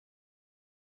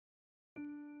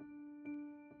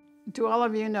Do all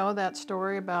of you know that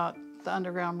story about the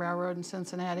Underground Railroad in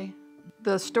Cincinnati?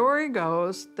 The story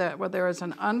goes that there was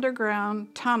an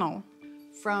underground tunnel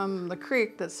from the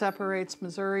creek that separates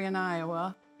Missouri and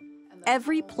Iowa.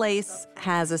 Every place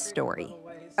has a story.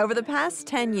 Over the past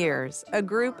 10 years, a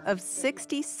group of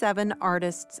 67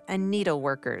 artists and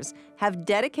needleworkers have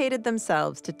dedicated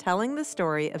themselves to telling the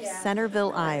story of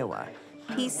Centerville, Iowa,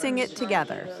 piecing it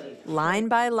together, line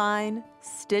by line,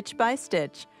 stitch by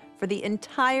stitch, for the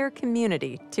entire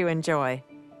community to enjoy.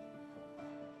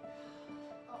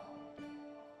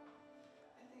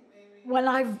 When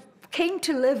I came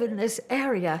to live in this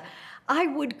area, I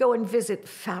would go and visit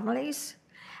families,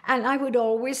 and I would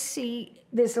always see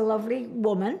this lovely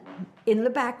woman in the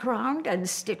background and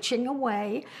stitching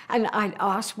away, and I'd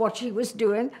ask what she was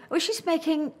doing. Oh, she's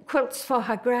making quilts for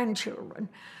her grandchildren.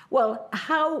 Well,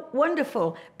 how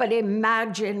wonderful, but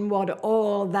imagine what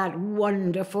all that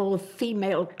wonderful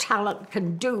female talent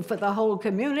can do for the whole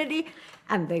community,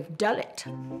 and they've done it.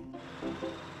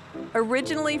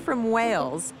 Originally from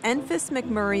Wales, Enfys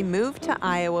McMurray moved to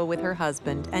Iowa with her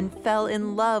husband and fell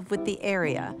in love with the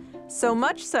area. So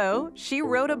much so, she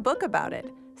wrote a book about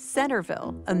it,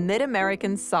 Centerville, a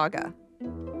Mid-American Saga.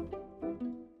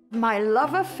 My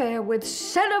love affair with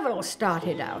Centerville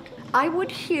started out. I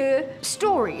would hear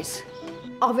stories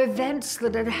of events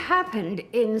that had happened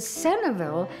in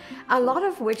Centerville, a lot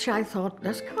of which I thought,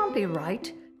 this can't be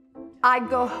right. I'd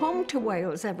go home to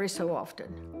Wales every so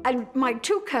often, and my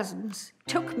two cousins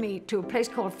took me to a place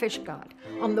called Fishguard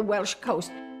on the Welsh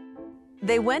coast.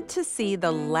 They went to see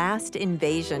the Last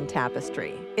Invasion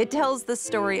Tapestry. It tells the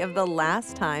story of the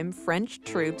last time French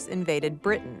troops invaded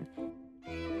Britain.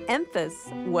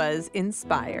 Enfys was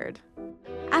inspired.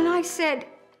 And I said,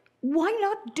 why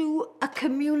not do a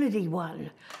community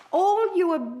one? All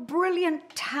your brilliant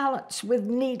talents with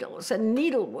needles and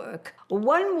needlework.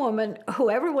 One woman,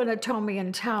 who everyone had told me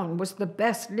in town was the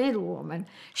best needlewoman,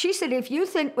 she said, if you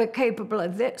think we're capable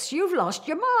of this, you've lost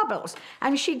your marbles.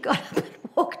 And she got up and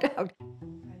walked out.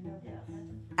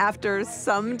 After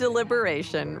some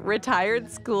deliberation,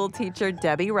 retired school teacher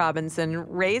Debbie Robinson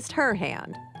raised her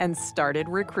hand and started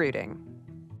recruiting.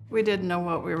 We didn't know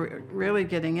what we were really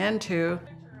getting into.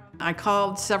 I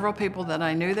called several people that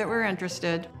I knew that were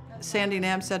interested. Sandy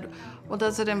Nam said, well,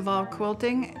 does it involve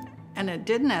quilting? And it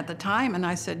didn't at the time, and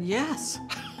I said, yes.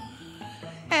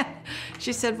 And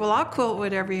she said, well, I'll quilt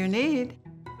whatever you need.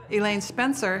 Elaine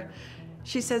Spencer,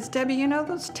 she says, Debbie, you know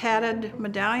those tatted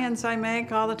medallions I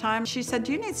make all the time? She said,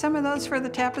 do you need some of those for the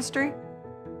tapestry?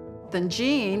 Then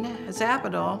Jean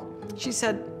Zappadel, she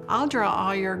said, I'll draw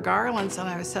all your garlands. And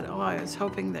I said, oh, I was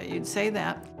hoping that you'd say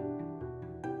that.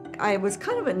 I was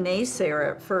kind of a naysayer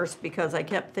at first because I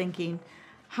kept thinking,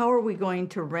 how are we going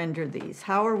to render these?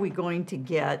 How are we going to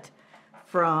get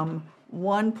from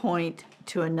one point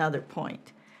to another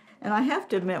point? And I have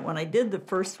to admit, when I did the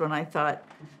first one, I thought,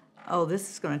 oh, this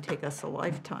is going to take us a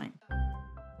lifetime.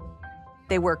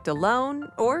 They worked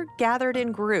alone or gathered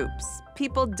in groups.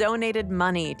 People donated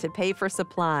money to pay for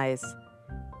supplies.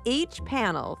 Each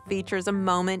panel features a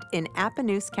moment in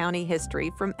Appanoose County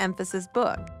history from Enfys's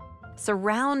book.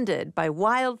 Surrounded by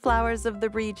wildflowers of the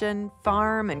region,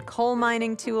 farm and coal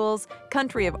mining tools,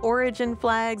 country of origin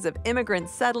flags of immigrant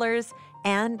settlers,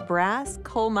 and brass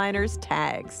coal miners'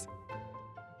 tags.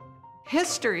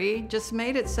 History just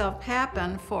made itself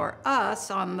happen for us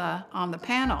on the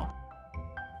panel.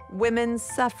 Women's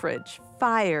suffrage,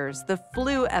 fires, the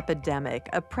flu epidemic,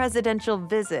 a presidential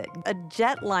visit, a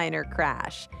jetliner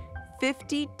crash.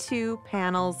 52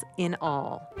 panels in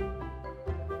all.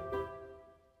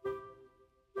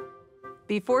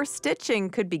 Before stitching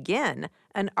could begin,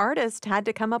 an artist had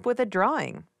to come up with a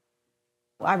drawing.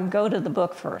 I would go to the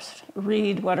book first,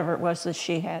 read whatever it was that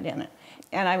she had in it,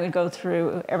 and I would go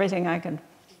through everything I could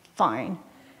find.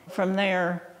 From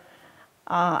there,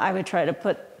 I would try to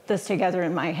put this together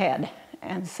in my head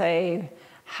and say,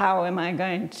 how am I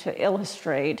going to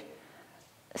illustrate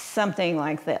something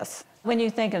like this? When you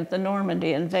think of the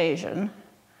Normandy invasion,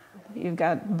 you've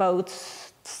got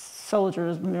boats,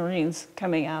 soldiers, Marines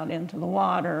coming out into the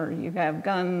water, you have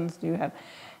guns,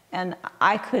 and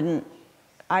I couldn't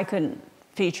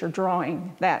feature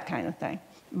drawing that kind of thing.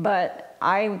 But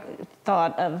I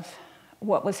thought of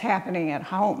what was happening at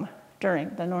home during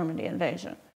the Normandy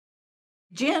invasion.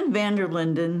 Jan van der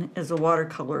Linden is a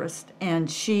watercolorist, and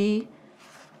she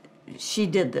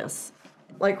did this.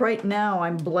 Like right now,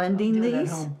 I'm blending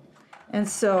these. And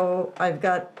so I've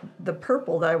got the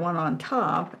purple that I want on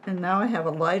top, and now I have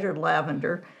a lighter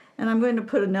lavender, and I'm going to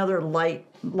put another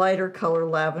lighter color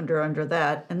lavender under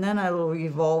that, and then I will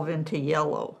evolve into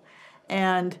yellow.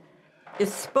 And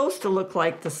it's supposed to look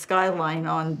like the skyline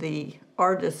on the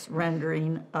artist's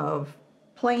rendering of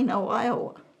Plano,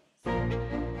 Iowa.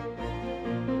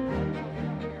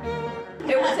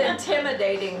 It was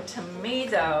intimidating to me,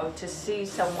 though, to see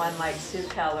someone like Sue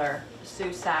Keller,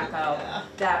 Sue Sacco,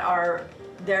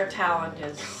 their talent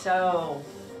is so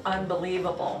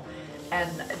unbelievable. And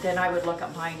then I would look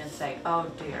at mine and say, oh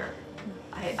dear,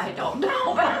 I don't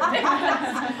know about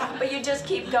this. But you just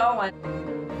keep going.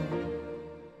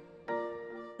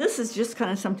 This is just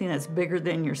kind of something that's bigger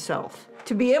than yourself.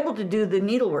 To be able to do the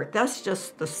needlework, that's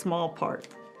just the small part.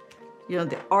 You know,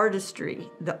 the artistry,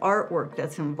 the artwork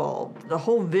that's involved, the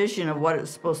whole vision of what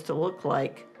it's supposed to look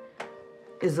like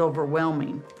is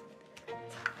overwhelming.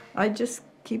 I just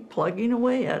keep plugging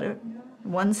away at it,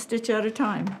 one stitch at a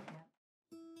time.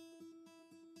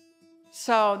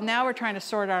 So now we're trying to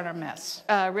sort out our mess.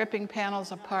 Ripping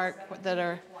panels apart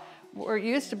that were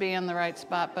used to be in the right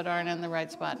spot but aren't in the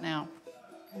right spot now.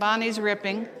 Bonnie's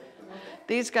ripping,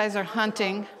 these guys are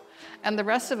hunting, and the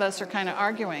rest of us are kind of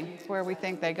arguing where we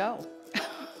think they go.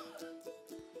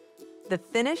 The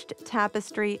finished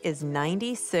tapestry is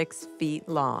 96 feet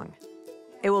long.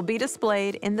 It will be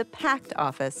displayed in the Pact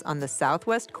office on the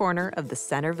southwest corner of the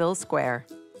Centerville Square.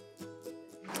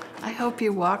 I hope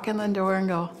you walk in the door and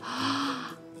go,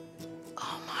 oh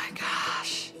my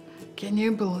gosh, can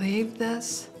you believe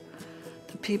this?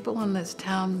 The people in this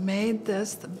town made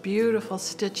this, the beautiful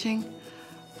stitching.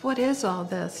 What is all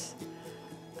this?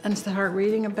 And start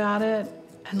reading about it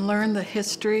and learn the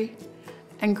history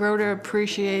and grow to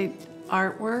appreciate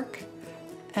artwork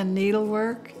and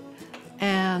needlework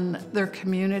and their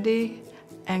community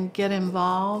and get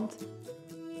involved.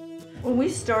 When we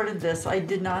started this, I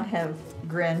did not have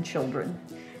grandchildren,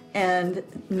 and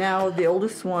now the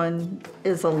oldest one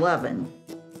is 11.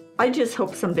 I just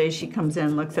hope someday she comes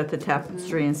in, looks at the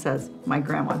tapestry and says, my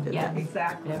grandma did that. Yeah,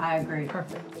 exactly. I agree.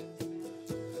 Perfect.